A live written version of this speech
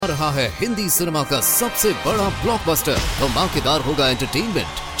रहा है हिंदी सिनेमा का सबसे बड़ा ब्लॉकबस्टर। धमाकेदार होगा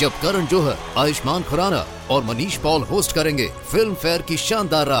एंटरटेनमेंट जब करण जौहर, आयुष्मान खुराना और मनीष पॉल होस्ट करेंगे फिल्म फेयर की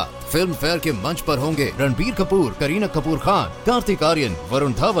शानदार रात। फिल्म फेयर के मंच पर होंगे रणबीर कपूर, करीना कपूर खान, कार्तिक आर्यन,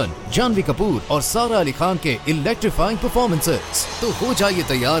 वरुण धवन, जानवी कपूर और सारा अली खान के इलेक्ट्रीफाइंग परफॉर्मेंसेस। तो हो जाइए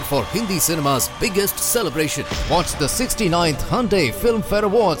तैयार for Hindi cinema's biggest celebration. Watch the 69th Hyundai Film Fair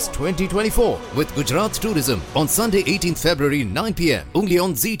Awards 2024 with Gujarat Tourism on Sunday 18th February 9 p.m. only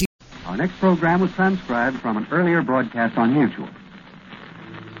on ZT. Our next program was transcribed from an earlier broadcast on Mutual.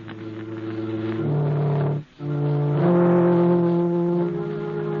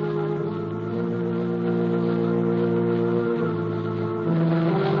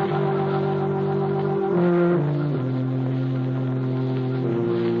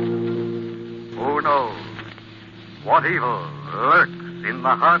 What evil lurks in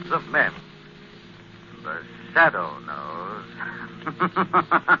the hearts of men? The shadow knows.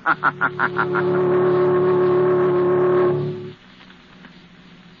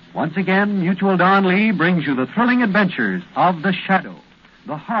 Once again, Mutual Don Lee brings you the thrilling adventures of The Shadow,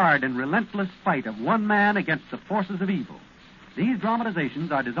 the hard and relentless fight of one man against the forces of evil. These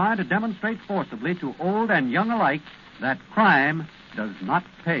dramatizations are designed to demonstrate forcibly to old and young alike that crime does not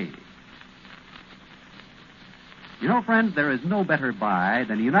pay. You know, friends, there is no better buy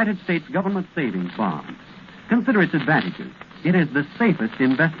than a United States government savings bond. Consider its advantages. It is the safest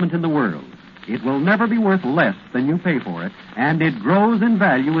investment in the world. It will never be worth less than you pay for it, and it grows in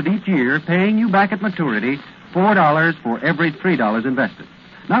value with each year, paying you back at maturity $4 for every $3 invested.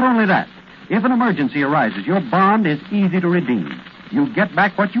 Not only that, if an emergency arises, your bond is easy to redeem. You get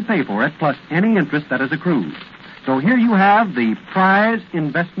back what you pay for it, plus any interest that is accrued. So here you have the prize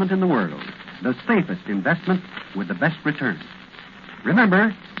investment in the world. The safest investment with the best return.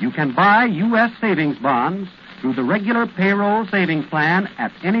 Remember, you can buy U.S. savings bonds through the regular payroll savings plan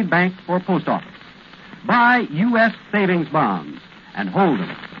at any bank or post office. Buy U.S. savings bonds and hold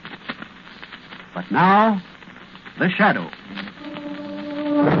them. But now, The Shadow.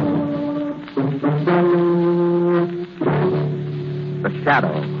 The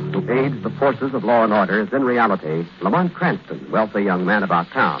Shadow, who aids the forces of law and order, is in reality Lamont Cranston, wealthy young man about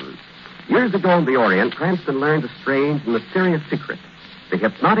town. Years ago in the Orient, Cranston learned a strange and mysterious secret, the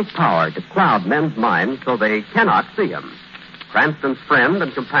hypnotic power to cloud men's minds so they cannot see him. Cranston's friend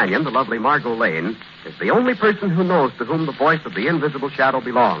and companion, the lovely Margot Lane, is the only person who knows to whom the voice of the invisible shadow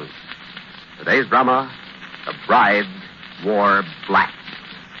belongs. Today's drama, The Bride Wore Black.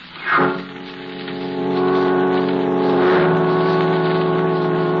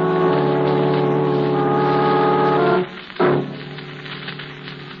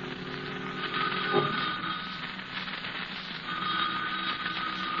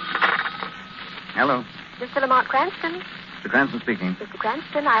 Hello. Mr. Lamont Cranston? Mr. Cranston speaking. Mr.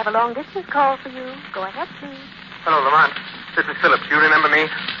 Cranston, I have a long-distance call for you. Go ahead, please. Hello, Lamont. This is Phillips. You remember me?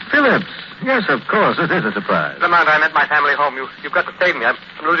 Phillips? Yes, of course. It is a surprise. Lamont, I'm at my family home. You've got to save me. I'm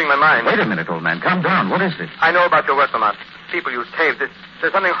losing my mind. Wait a minute, old man. Calm down. What is it? I know about your work, Lamont. People you saved.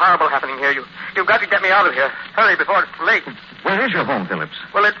 There's something horrible happening here. You've got to get me out of here. Hurry before it's too late. Where is your home, Phillips?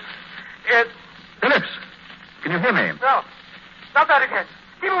 Well, it's... Phillips! Can you hear me? No. Stop that again.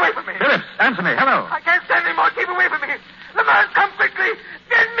 Keep away from me. Phillips, answer me. Hello. I can't stand anymore. Keep away from me. Lamont, come quickly.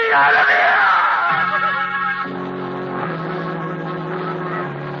 Get me out of here.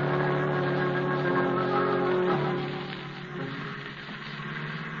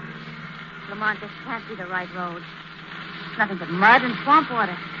 Lamont, this can't be the right road. It's nothing but mud and swamp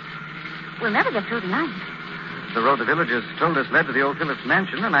water. We'll never get through tonight. The road the villagers told us led to the old Phillips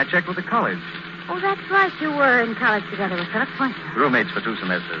mansion, and I checked with the college. Oh, that's right. You were in college together with Phillips, weren't you? Roommates for 2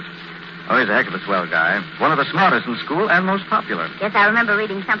 semesters. Oh, he's a heck of a swell guy. One of the smartest in school and most popular. Yes, I remember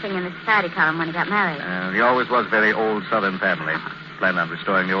reading something in the society column when he got married. He always was very old Southern family. Planned on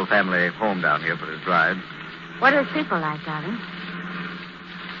restoring the old family home down here for his bride. What are his people like, darling?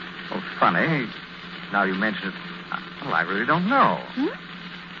 Oh, funny. Now you mention it. Well, I really don't know.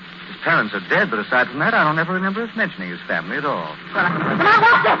 His parents are dead, but aside from that, I don't ever remember us mentioning his family at all. Well,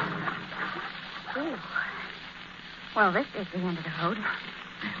 what's this? Ooh. Well, this is the end of the road.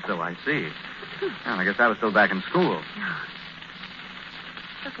 So I see. Well, I guess I was still back in school. No.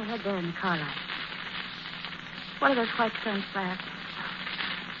 Look ahead there in the car light. What are those white stone slabs?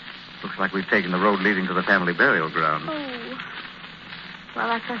 Looks like we've taken the road leading to the family burial ground. Oh. Well,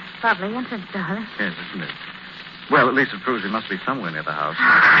 that's a lovely entrance, darling. Yes, isn't it? Well, at least it proves we must be somewhere near the house.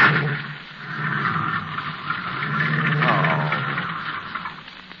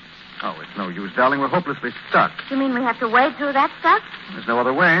 Oh, it's no use, darling. We're hopelessly stuck. You mean we have to wade through that stuff? There's no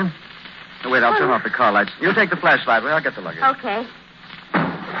other way. Oh, wait, I'll turn off the car lights. You take the flashlight. I'll get the luggage. Okay.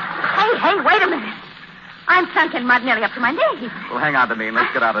 hey, wait a minute. I'm sunk in mud nearly up to my knees. Well, hang on to me and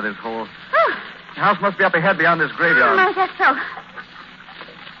let's get out of this hole. Oh, The house must be up ahead beyond this graveyard. I guess so.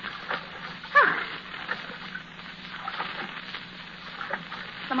 Oh.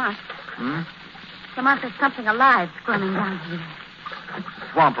 Lamont. Lamont, there's something alive swimming down here.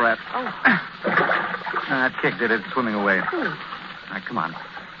 Swamp rat. Oh. That kick did it, swimming away. Ooh. All right, come on.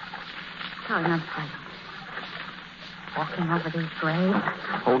 Sorry, I'm frightened. Walking over these graves.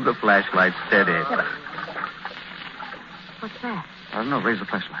 Hold the flashlight steady. Yeah, but... What's that? I don't know. Raise the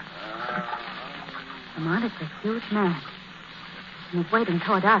flashlight. Lamont, it's a huge man. And he's wading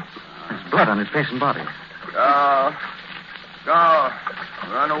toward us. There's blood on his face and body. Go. Go.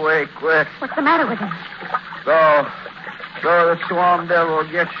 Run away quick. What's the matter with him? Go. Go, the swamp devil will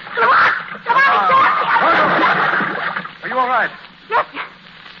get you. Lamont! Lamont, Are you all right? yes.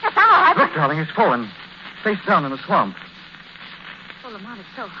 Yes, I'm all right. Look, darling, he's fallen. Face down in the swamp. Oh, Lamont, it's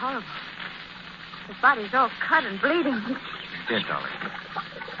so horrible. His body's all cut and bleeding. He's dead, darling.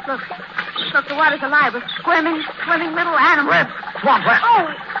 Look, the water's alive with swimming little animals. Rat. Swamp rat. Oh,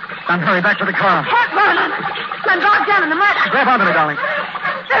 Now hurry back to the car. can't run. I'm bogged down in the mud. Grab onto me, darling.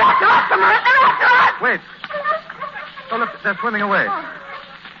 They're after us, Lamont. They're after us. Wait. Oh, look, they're swimming away. Oh,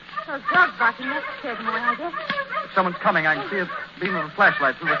 those dogs barking, that scared them away, I guess. If someone's coming, I can see a beam of a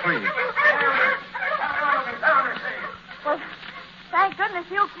flashlight through the trees. Well, thank goodness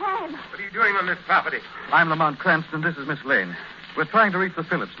you came. What are you doing on this property? I'm Lamont Cranston. This is Miss Lane. We're trying to reach the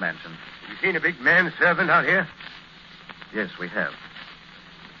Phillips mansion. Have you seen a big man servant out here? Yes, we have.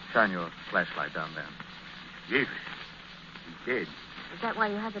 Shine your flashlight down there. Yes. He's dead. Is that why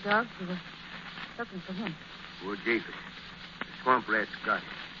you had the dogs? You were looking for him. Poor Japheth. The swamp rat's got him.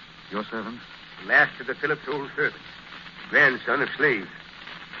 Your servant? The last of the Phillips old servants. Grandson of slaves.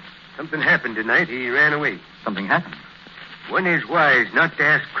 Something happened tonight. He ran away. Something happened. One is wise not to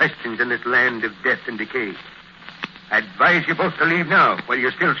ask questions in this land of death and decay. I advise you both to leave now while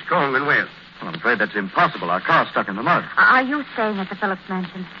you're still strong and well. Well, I'm afraid that's impossible. Our car's stuck in the mud. Are you staying at the Phillips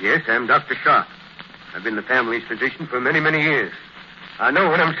mansion? Yes, I'm Dr. Sharp. I've been the family's physician for many, many years. I know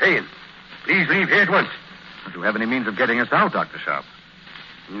what I'm saying. Please leave here at once. Do you have any means of getting us out, Dr. Sharp?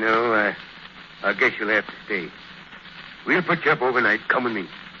 No, I guess you'll have to stay. We'll put you up overnight. Come with me.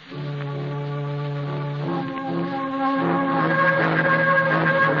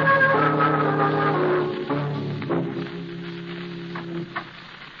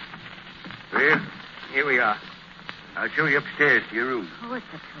 Well, here we are. I'll show you upstairs to your room. Oh, it's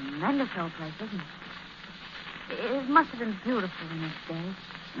a tremendous old place, isn't it? It must have been beautiful in this day.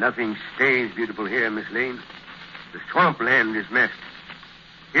 Nothing stays beautiful here, Miss Lane. The swamp land is messed.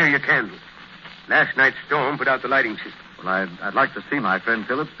 Here are your candles. Last night's storm put out the lighting system. Well, I'd like to see my friend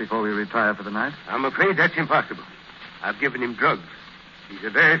Phillips before we retire for the night. I'm afraid that's impossible. I've given him drugs. He's a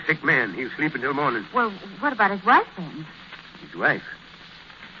very sick man. He'll sleep until morning. Well, what about his wife, then? His wife?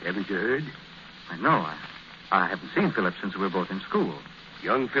 Haven't you heard? I know. I haven't seen Phillips since we were both in school.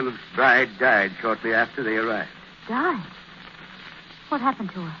 Young Phillips' bride died shortly after they arrived. Died? What happened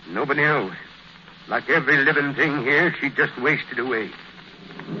to her? Nobody knows. Like every living thing here, she just wasted away.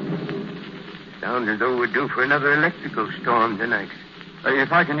 Sounds as though we're due for another electrical storm tonight.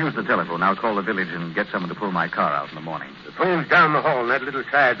 If I can use the telephone, I'll call the village and get someone to pull my car out in the morning. The phone's down the hall in that little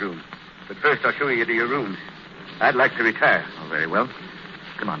side room. But first I'll show you to your rooms. I'd like to retire. Oh, very well.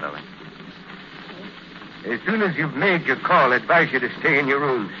 Come on, darling. As soon as you've made your call, I advise you to stay in your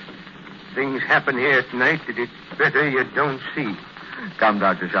rooms. Things happen here tonight that it's better you don't see. Come,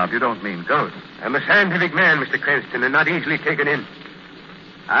 Dr. Sharp, you don't mean ghosts. I'm a scientific man, Mr. Cranston, and not easily taken in.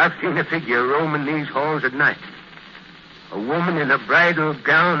 I've seen a figure roaming these halls at night. A woman in a bridal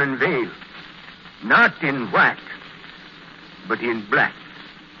gown and veil. Not in white, but in black.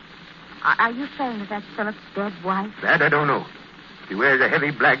 Are you saying that that's Phillips' dead wife? That I don't know. She wears a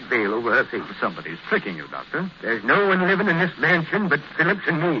heavy black veil over her face. Somebody's tricking you, Doctor. There's no one living in this mansion but Phillips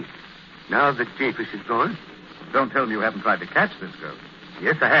and me. Now that Japheth is gone. Don't tell me you haven't tried to catch this girl.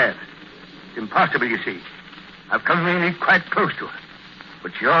 Yes, I have. It's impossible, you see. I've come really quite close to her.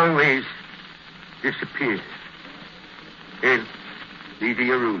 But she always disappears. Well, these are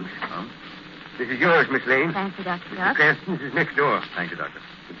your rooms. Oh? This is yours, Miss Lane. Thank you, Dr. Mr. Sharp. Cranston's is next door. Thank you, Doctor.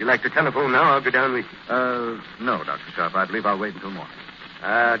 Would you like to telephone now? I'll go down with you. No, Dr. Sharp. I believe I'll wait until morning.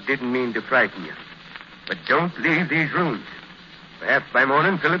 I didn't mean to frighten you. But don't leave these rooms. Perhaps by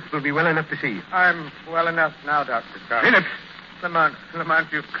morning, Phillips will be well enough to see you. I'm well enough now, Dr. Sharp. Phillips! Lamont,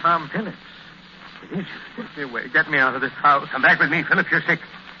 you've come. Phillips! It is you. Get me away. Get me out of this house. Come back with me, Phillips. You're sick.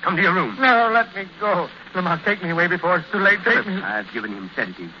 Come to your room. No, let me go. Lamont, take me away before it's too late. Take me. I've given him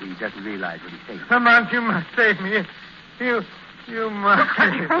sedatives so he doesn't realize what he's saying. Lamont, you must save me. You must.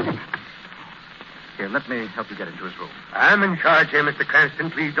 He's fainted. Here, let me help you get into his room. I'm in charge here, Mr.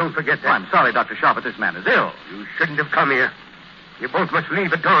 Cranston. Please don't forget that. I'm sorry, Dr. Sharp, but this man is ill. You shouldn't have come here. You both must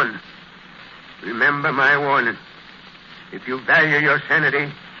leave at dawn. Remember my warning. If you value your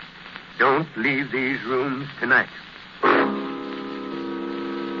sanity, don't leave these rooms tonight.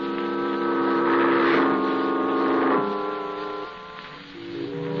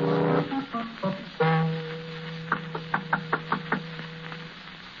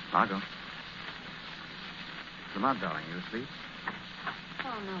 Margot. Lamont, darling, you asleep?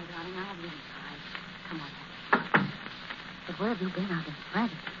 Oh, no, darling. I haven't even tried. Come on. But where have you been? I've been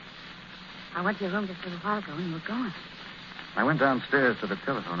frantic. I went to your room just a little while ago and you were gone. I went downstairs to the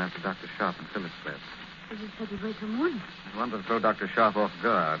telephone after Dr. Sharp and Phyllis left. Well, you said you'd wait till morning. I wanted to throw Dr. Sharp off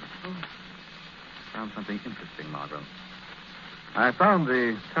guard. Oh. Found something interesting, Margot. I found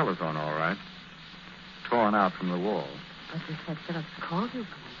the telephone, all right. Torn out from the wall. But you said Phyllis called you.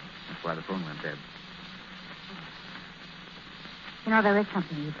 That's why the phone went dead. You know, there is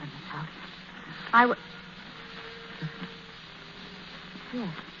something you've done in this house. I would... Yes.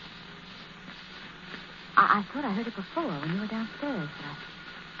 I thought I heard it before when you were downstairs.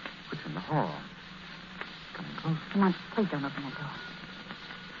 It's in the hall. Coming close. Come on, please don't open that door.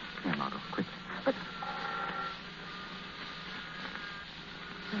 Here, Margot, quick. But...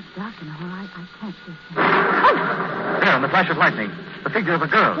 It's dark in the hall. I can't see. Oh! There, in the flash of lightning. The figure of a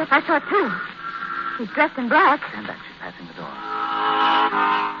girl. Yes, I saw it, too. She's dressed in black. Stand back. She's passing the door.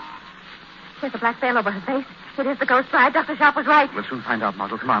 There's a black veil over her face. It is the ghost bride. Dr. Sharp was right. We'll soon find out,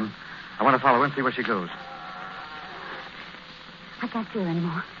 Margot. Come on. I want to follow her and see where she goes. I can't see her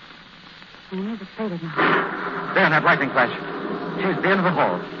anymore. And the music's faded now. There, in that lightning flash. She's at the end of the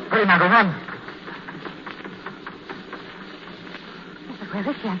hall. Hurry, Margot, run. Yes, but where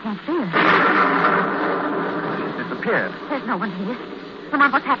is she? I can't see her. She's disappeared. There's no one here.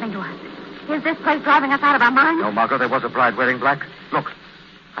 Lamont, what's happening to us? Is this place driving us out of our minds? No, Margot, there was a bride wearing black. Look,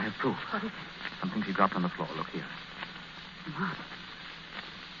 I have proof. What is it? Something she dropped on the floor. Look here. Lamont.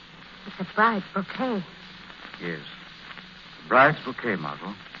 It's a bride's bouquet. Yes. The bride's bouquet,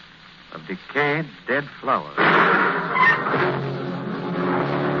 Margot. Of decayed, dead flowers.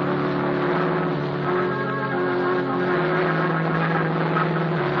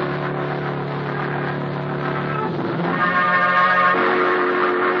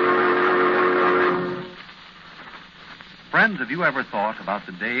 Friends, have you ever thought about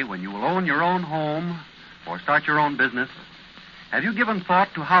the day when you will own your own home or start your own business? Have you given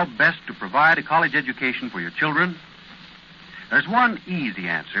thought to how best to provide a college education for your children? There's one easy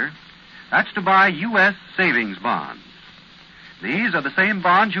answer. That's to buy U.S. savings bonds. These are the same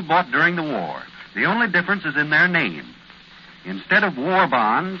bonds you bought during the war. The only difference is in their name. Instead of war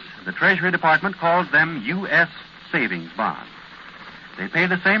bonds, the Treasury Department calls them U.S. savings bonds. They pay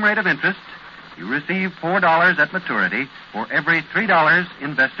the same rate of interest. You receive $4 at maturity for every $3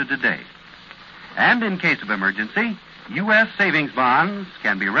 invested today. And in case of emergency, U.S. savings bonds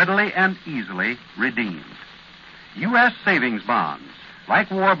can be readily and easily redeemed. U.S. savings bonds,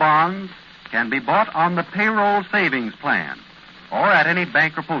 like war bonds, can be bought on the payroll savings plan or at any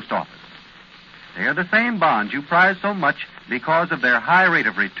bank or post office. They are the same bonds you prize so much because of their high rate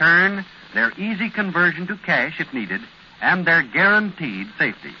of return, their easy conversion to cash if needed, and their guaranteed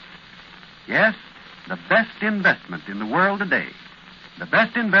safety. Yes, the best investment in the world today, the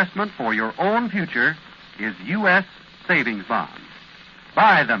best investment for your own future is U.S. savings bonds.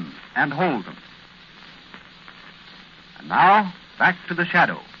 Buy them and hold them. And now, back to the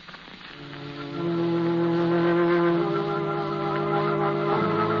shadow.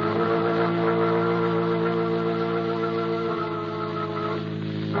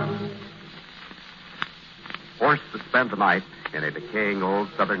 Forced to spend the night in a decaying old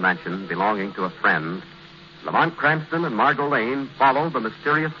southern mansion belonging to a friend, Lamont Cranston and Margot Lane follow the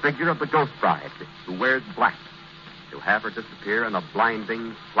mysterious figure of the ghost bride who wears black to have her disappear in a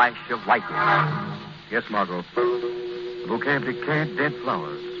blinding flash of lightning. Yes, Margot. The bouquet of decayed, dead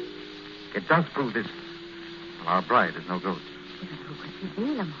flowers. It does prove this. Well, our bride is no ghost. Who could she be,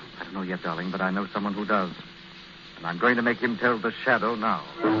 Lamont? I don't know yet, darling, but I know someone who does. And I'm going to make him tell the shadow now.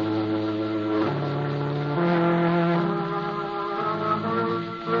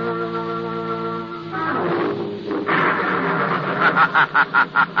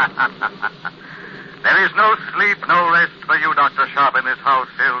 There is no sleep, no rest for you, Dr. Sharp, in this house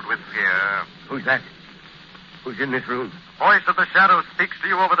filled with fear. Who's that? Who's in this room? Voice of the shadow speaks to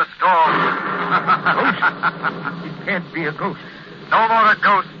you over the storm. Ghost? It can't be a ghost. No more a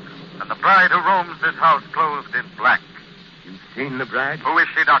ghost than the bride who roams this house clothed in black. You've seen the bride? Who is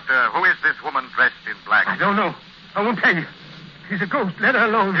she, Doctor? Who is this woman dressed in black? I don't know. I won't tell you. She's a ghost. Let her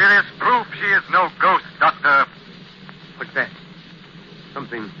alone. Here is proof she is no ghost, Doctor. What's that?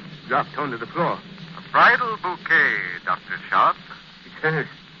 Something dropped onto the floor. A bridal bouquet, Dr. Sharp. It's hers.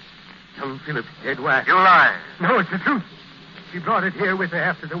 Young Philip's dead wife. You lie. No, it's the truth. She brought it here with her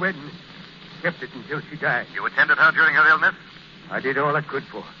after the wedding. Kept it until she died. You attended her during her illness? I did all I could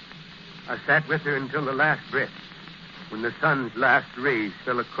for her. I sat with her until the last breath, when the sun's last rays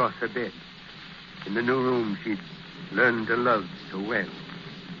fell across her bed. In the new room she'd learned to love so well.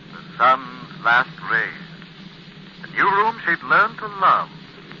 The sun's last rays. The new room she'd learned to love.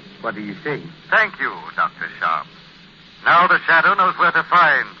 What do you say? Thank you, Dr. Sharp. Now the shadow knows where to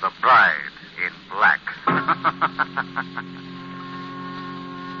find the bride in black.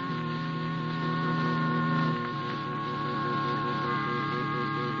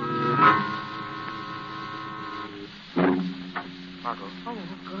 Margot, Oh,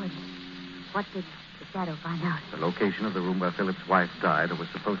 good. What did the shadow find out? the location of the room where Philip's wife died, or was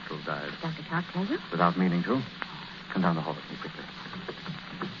supposed to have died. Did Dr. Sharp tell you? Without meaning to. Come down the hall with me quickly.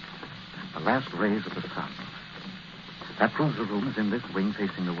 The last rays of the sun. That proves the room is in this wing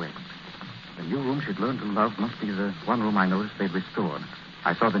facing the west. The new room she'd learned to love must be the one room I noticed they'd restored.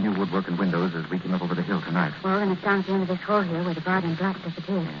 I saw the new woodwork and windows as we came up over the hill tonight. Well, then it's down at the end of this hall here where the bride in black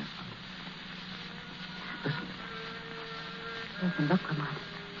disappeared. Listen. Listen, look, Lamont.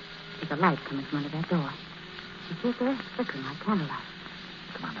 There's a light coming from under that door. You see it there? Flickering like candlelight.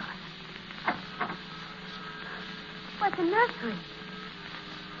 Come on, darling. What's a nursery?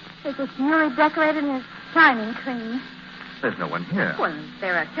 It's just newly decorated and it's shining clean. There's no one here. Well,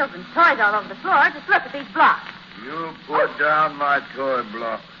 there are children's toys all over the floor. Just look at these blocks. You put down my toy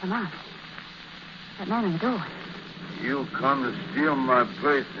block. Lamont. That man in the door. You come to steal my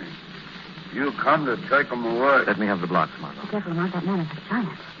playthings. You come to take them away. Let me have the blocks, Margot. Be careful, Lamont. That man is a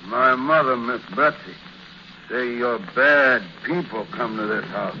giant. My mother, Miss Betsy, say your bad people come to this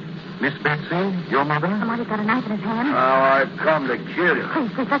house. Miss Betsy, your mother? Lamont, he's got a knife in his hand. Now I come to kill you.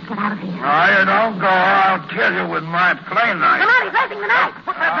 Please, let's get out of here. Now you don't go. I'll kill you with my play knife. Lamont, he's raising the knife.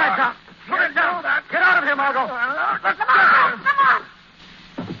 Put that knife down. Put it down. Get out of here, Margot. Lamont!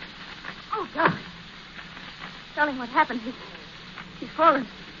 Oh, God. Darling, what happened? He's fallen.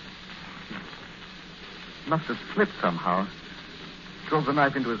 Must have slipped somehow. Drove the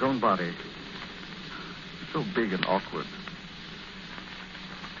knife into his own body. So big and awkward.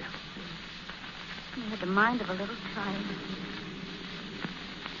 He had the mind of a little child.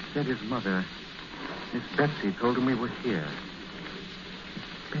 Said his mother, Miss Betsy, told him we were here.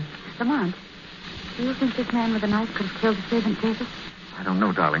 Lamont, do you think this man with the knife could have killed the servant Davis? I don't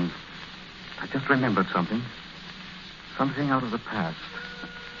know, darling. I just remembered something. Something out of the past.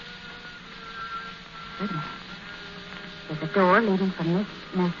 Wait a minute. There's a door leading from this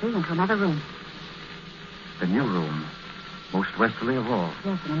nursery into another room. The new room. Most westerly of all.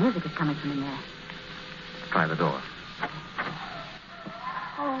 Yes, and the music is coming from in there. Try the door.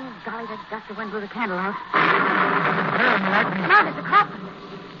 Oh, golly, that doctor went blew the candle out. Come on, it's a coffin.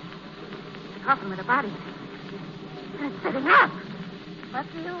 The coffin with a body. And it's sitting up. What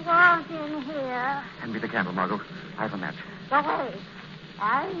do you want in here? Hand me the candle, Margot. I have a match. Go away.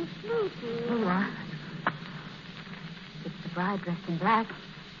 I'm sleepy. Here you are. It's the bride dressed in black.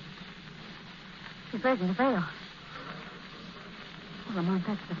 She's raising the veil. Oh, Lamont,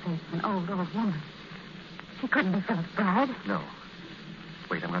 that's the face of an old woman. She couldn't be Philip's bride. No.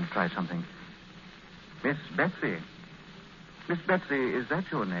 Wait, I'm going to try something. Miss Betsy. Miss Betsy, is that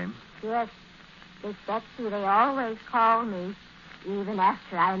your name? Yes, Miss Betsy, they always call me, even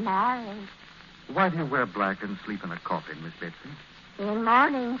after I'm married. Why do you wear black and sleep in a coffin, Miss Betsy? In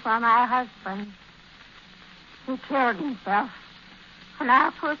mourning for my husband. He killed himself when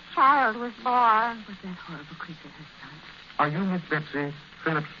our poor child was born. Was that horrible creature her son? Are you Miss Betsy,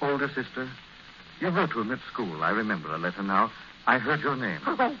 Philip's older sister? You wrote to him at school. I remember a letter now. I heard your name.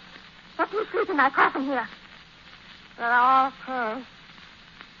 Oh, wait. Let me sleep in my coffin here. They're all cursed.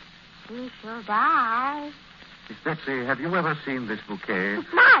 He shall die. Miss Betsy, have you ever seen this bouquet? It's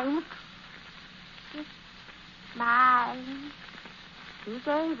mine. It's mine. She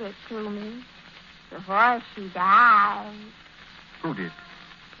gave it to me before she died. Who did?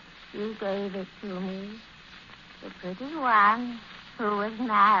 She gave it to me. The pretty one who was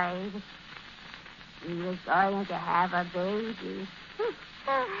married. She was going to have a baby.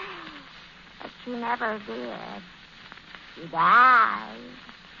 But she never did. She died.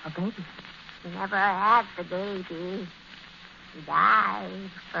 A baby? She never had the baby. She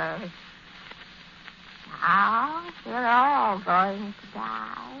died first. Now we're all going to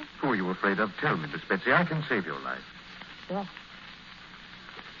die. Who are you afraid of? Tell me, Miss Betsy. I can save your life. Yes.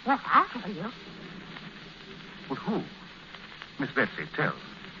 Yes, I'll tell you. But who? Miss Betsy, tell.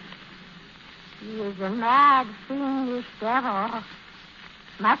 He is a mad, fiendish devil.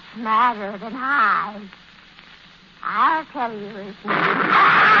 Much madder than I. I'll tell you his name.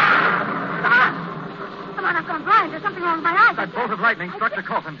 Come on, I've gone blind. There's something wrong with my eyes. That bolt of lightning struck the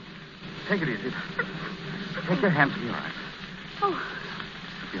coffin. Take it easy. Take your hands to your eyes. Oh.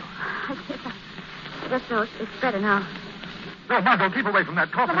 I guess so. It's better now. No, Margot, keep away from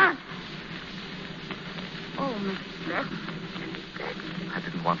that coffin. Come on. Oh, Miss Betsy. I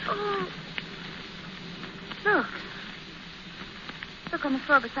didn't want you. Oh. Look. Look on the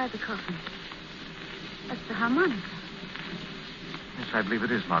floor beside the coffin. That's the harmonica. Yes, I believe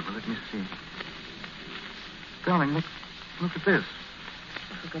it is, Margot. Let me see. Darling, look at this.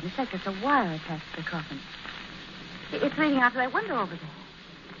 Oh, for goodness sake, there's a wire attached to the coffin. It's leading out to that window over there.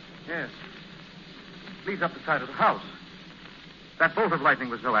 Yes. Leads up the side of the house. That bolt of lightning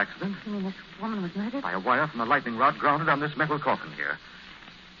was no accident. You mean this woman was murdered? By a wire from a lightning rod grounded on this metal coffin here.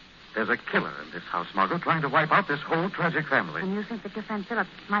 There's a killer in this house, Margot, trying to wipe out this whole tragic family. And you think that your friend Philip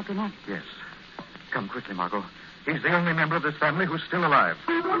might be next? Yes. Come quickly, Margot. He's the only member of this family who's still alive.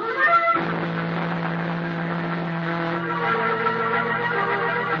 This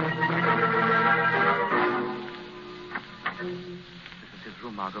is his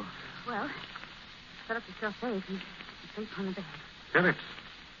room, Margot. Well, Philip is still safe. He's asleep on the bed. Phillips.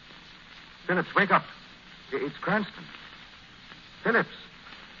 Phillips, wake up. It's Cranston. Phillips.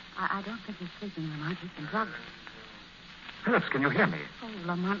 I don't think he's sleeping, Lamont. He's been drugged. Phillips, can you hear me? Oh,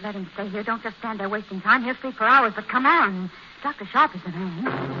 Lamont, let him stay here. Don't just stand there wasting time. He'll sleep for hours, but come on. Dr. Sharp is the man.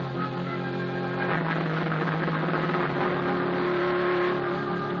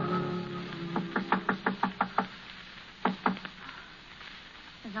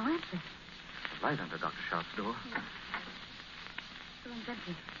 There's no answer. There's light under Dr. Sharp's door. The room's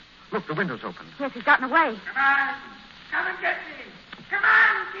empty. Look, the window's open. Yes, he's gotten away. Come on. Come and get me. Come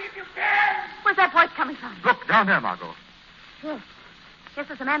on, see if you can. Where's that voice coming from? Look, down there, Margot. Yes. Yes,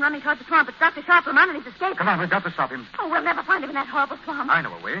 there's a man running towards the swamp. It's Dr. Sharp, Lamont, and he's escaped. Come on, we've got to stop him. Oh, we'll never find him in that horrible swamp. I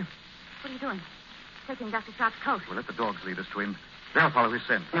know a way. What are you doing? Taking Dr. Sharp's coat. We'll let the dogs lead us to him. They'll follow his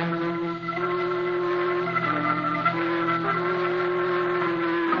scent. I'm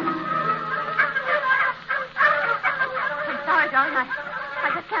sorry, darling. I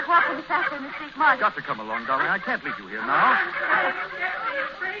just can't walk any faster in this deep mud. Got to come along, darling. I can't leave you here now.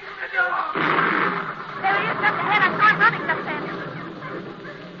 There he is, just ahead. I saw him running just then.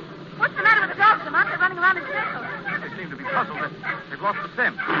 What's the matter with the dogs, Lamont? They're running around in circles. They seem to be puzzled. They've lost the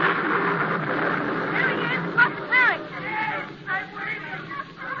scent. There he is, across the clearing.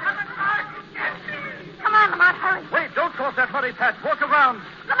 Come on, Lamont, hurry. Wait, don't cross that muddy patch. Walk around.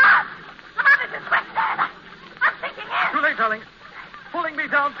 Lamont! Lamont, it's a quicksand. I'm sinking in. Too late, darling. Pulling me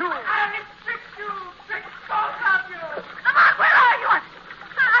down, too. I'll fix you. Fix both of you. Lamont, where are you?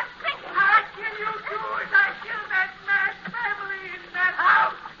 I'm sinking. I'll kill you, too, as I kill that mad family in that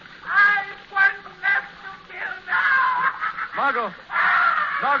house. I've one left to kill now. Margot.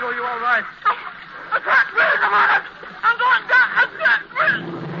 Margot, you all right? I can't breathe, Lamont. I'm going down. I can't breathe.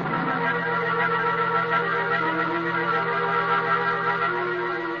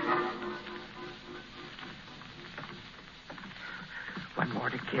 One more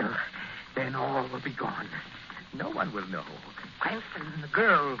to kill. Then all will be gone. No one will know. Cranston and the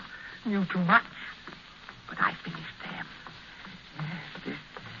girl knew too much. But I finished them. Yes,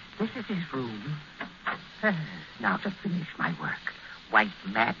 this is his room. Now to finish my work. White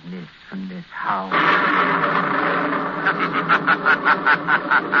madness from this house.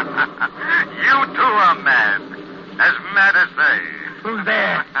 You too are mad. As mad as they. Who's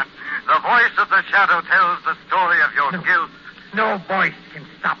there? The voice of the shadow tells the story of your guilt. No voice can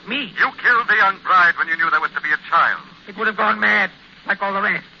stop me. You killed the young bride when you knew there was to be a child. It would have gone mad, like all the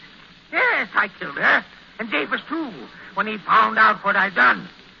rest. Yes, I killed her. And Davis, too, when he found out what I'd done.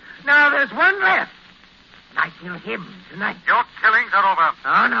 Now there's one left. And I kill him tonight. Your killings are over.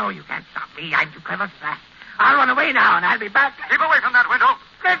 Oh, no, you can't stop me. I'm too clever for that. I'll run away now, and I'll be back. Keep away from that window.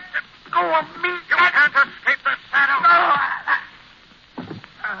 Let go of me. You can't escape the shadow.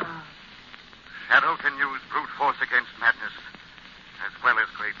 Shadow can use brute force against madness, as well as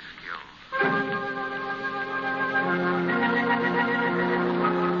great skill.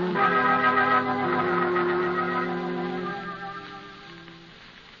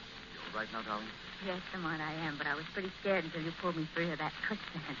 You all right now, darling? Yes, Lamont, I am, but I was pretty scared until you pulled me free of that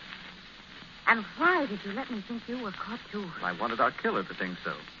quicksand. And why did you let me think you were caught, too? Well, I wanted our killer to think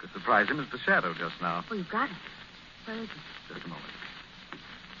so. To surprise him as the shadow just now. Oh, you got it. Where is he? Just a moment.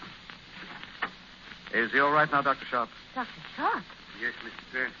 Is he all right now, Dr. Sharp? Dr. Sharp? Yes, Mr.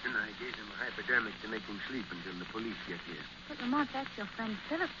 Cranston, I gave him a hypodermic to make him sleep until the police get here. But, Lamont, that's your friend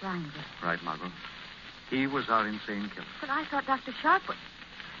Phillips lying there. Right, Margot. He was our insane killer. But I thought Dr. Sharp was...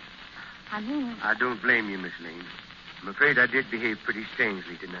 I mean... I don't blame you, Miss Lane. I'm afraid I did behave pretty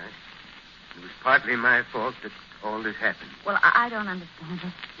strangely tonight. It was partly my fault that all this happened. Well, I don't understand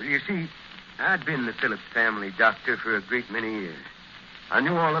it. Well, you see, I'd been the Phillips family doctor for a great many years. I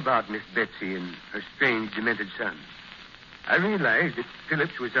knew all about Miss Betsy and her strange, demented son. I realized that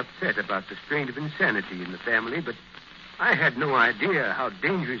Phillips was upset about the strain of insanity in the family, but I had no idea how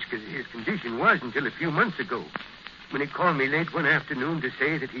dangerous his condition was until a few months ago, when he called me late one afternoon to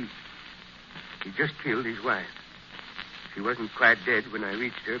say that he just killed his wife. She wasn't quite dead when I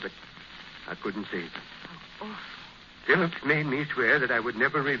reached her, but I couldn't save her. Oh. Phillips made me swear that I would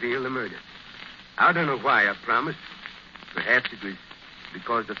never reveal the murder. I don't know why I promised. Perhaps it was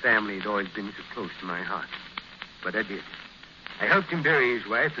because the family had always been so close to my heart. But I did. I helped him bury his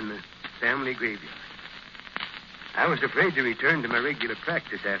wife in the family graveyard. I was afraid to return to my regular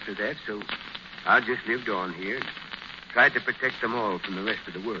practice after that, so I just lived on here and tried to protect them all from the rest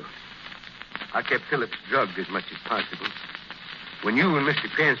of the world. I kept Phillips drugged as much as possible. When you and Mr.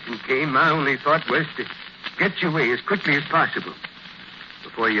 Cranston came, my only thought was to get you away as quickly as possible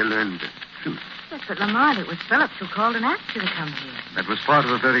before you learned the truth. Yes, but Lamont, it was Phillips who called and asked you to come here. That was part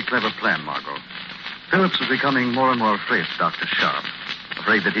of a very clever plan, Margot. Phillips was becoming more and more afraid of Dr. Sharp,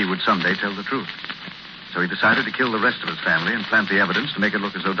 afraid that he would someday tell the truth. So he decided to kill the rest of his family and plant the evidence to make it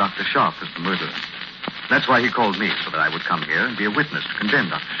look as though Dr. Sharp was the murderer. That's why he called me, so that I would come here and be a witness to condemn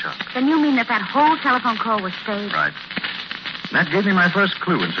Dr. Sharp. Then you mean that whole telephone call was staged? Right. That gave me my first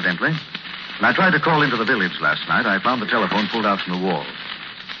clue, incidentally. When I tried to call into the village last night, I found the telephone pulled out from the wall.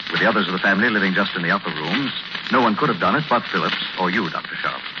 With the others of the family living just in the upper rooms, no one could have done it but Phillips or you, Dr.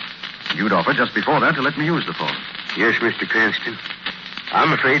 Sharp. You'd offered just before that to let me use the phone. Yes, Mr. Cranston.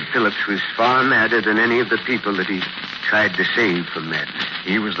 I'm afraid Phillips was far madder than any of the people that he tried to save from madness.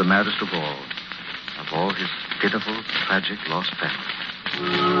 He was the maddest of all his pitiful, tragic, lost family.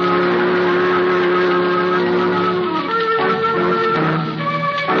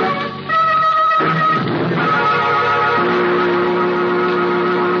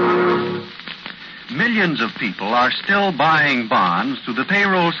 Millions of people are still buying bonds through the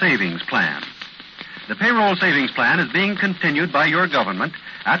payroll savings plan. The payroll savings plan is being continued by your government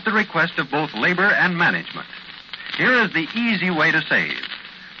at the request of both labor and management. Here is the easy way to save,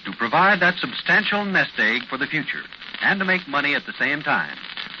 to provide that substantial nest egg for the future, and to make money at the same time.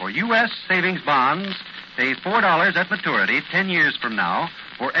 For U.S. savings bonds, pay $4 at maturity 10 years from now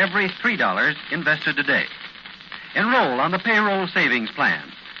for every $3 invested today. Enroll on the payroll savings plan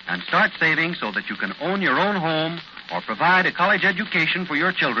and start saving so that you can own your own home or provide a college education for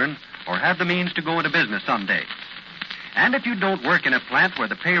your children or have the means to go into business someday. And if you don't work in a plant where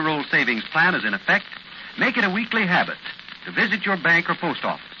the payroll savings plan is in effect, make it a weekly habit to visit your bank or post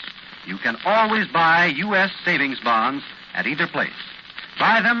office. You can always buy U.S. savings bonds at either place.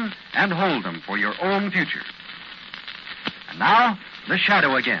 Buy them and hold them for your own future. And now, the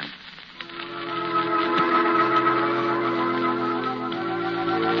shadow again.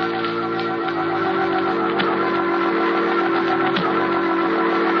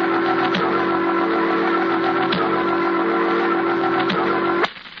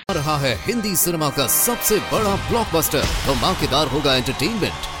 रहा है Hindi cinema का सबसे बड़ा blockbuster. धमाकेदार होगा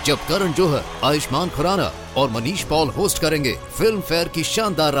entertainment जब करण जौहर, आयुष्मान खुराना और Manish Paul host करेंगे फिल्म फेयर की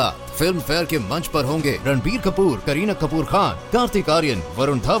शानदार रात। फिल्म फेयर के मंच पर होंगे रणबीर कपूर, करीना कपूर खान, कार्तिक आर्यन,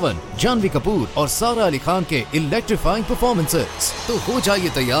 वरुण धवन, जानवी कपूर और सारा अली खान के इलेक्ट्रीफाइंग परफॉर्मेंसेस। तो हो जाइए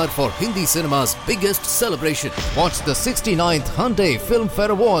तैयार for Hindi cinema's biggest celebration. Watch the 69th Hyundai Film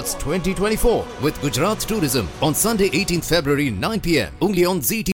Fair Awards 2024 with Gujarat Tourism on Sunday 18th February 9 p.m. only on ZT.